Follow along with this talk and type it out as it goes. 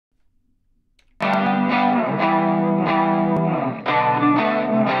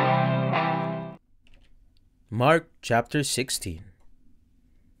Mark chapter 16.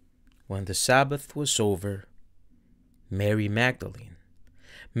 When the Sabbath was over, Mary Magdalene,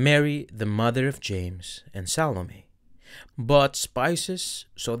 Mary the mother of James, and Salome bought spices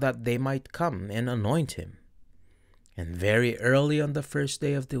so that they might come and anoint him. And very early on the first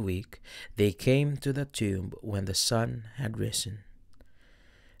day of the week, they came to the tomb when the sun had risen.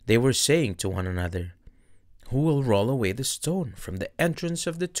 They were saying to one another, "Who will roll away the stone from the entrance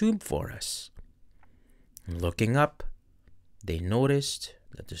of the tomb for us?" And looking up, they noticed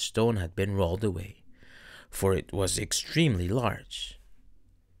that the stone had been rolled away, for it was extremely large.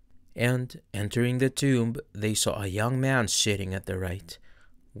 And entering the tomb, they saw a young man sitting at the right,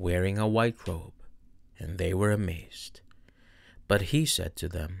 wearing a white robe, and they were amazed. But he said to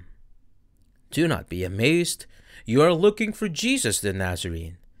them, "Do not be amazed. You are looking for Jesus the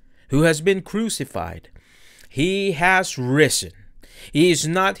Nazarene, who has been crucified. He has risen. He is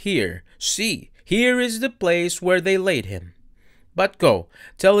not here. See, here is the place where they laid him. But go,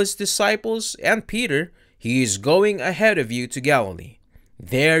 tell his disciples and Peter, he is going ahead of you to Galilee.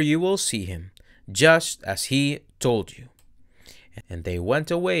 There you will see him, just as he told you." And they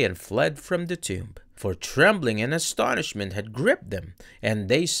went away and fled from the tomb, for trembling and astonishment had gripped them, and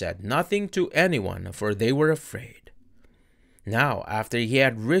they said nothing to anyone, for they were afraid. Now, after he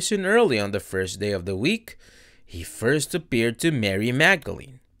had risen early on the first day of the week, he first appeared to Mary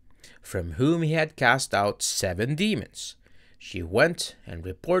Magdalene, from whom he had cast out 7 demons. She went and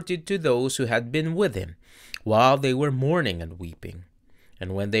reported to those who had been with him, while they were mourning and weeping.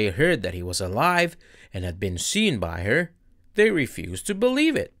 And when they heard that he was alive and had been seen by her, they refused to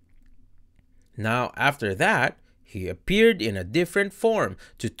believe it. Now after that, he appeared in a different form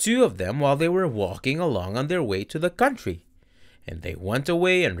to 2 of them while they were walking along on their way to the country. And they went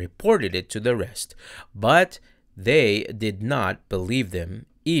away and reported it to the rest, but they did not believe them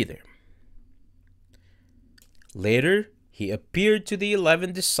either. Later, he appeared to the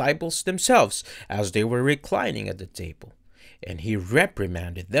 11 disciples themselves as they were reclining at the table. And he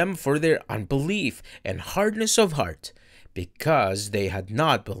reprimanded them for their unbelief and hardness of heart, because they had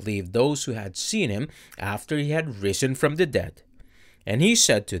not believed those who had seen him after he had risen from the dead. And he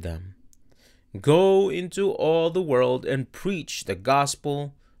said to them, "Go into all the world and preach the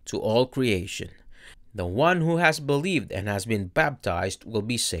gospel to all creation. The one who has believed and has been baptized will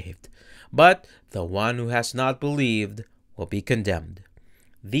be saved, but the one who has not believed will be condemned.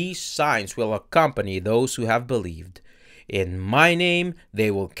 These signs will accompany those who have believed. In my name they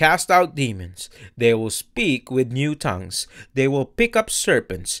will cast out demons. They will speak with new tongues. They will pick up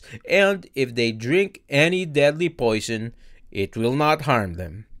serpents. And if they drink any deadly poison, it will not harm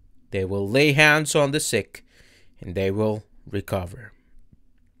them. They will lay hands on the sick, and they will recover."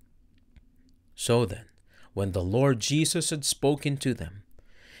 So then, when the Lord Jesus had spoken to them,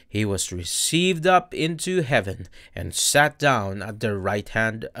 he was received up into heaven and sat down at the right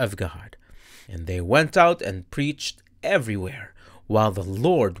hand of God. And they went out and preached everywhere, while the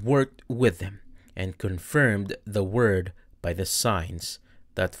Lord worked with them and confirmed the word by the signs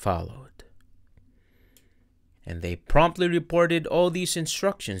that followed. And they promptly reported all these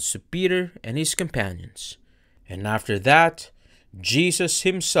instructions to Peter and his companions. And after that, Jesus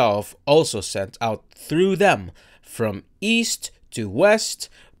himself also sent out through them from east to west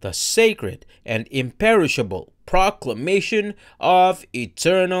the sacred and imperishable proclamation of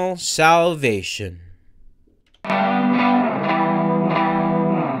eternal salvation.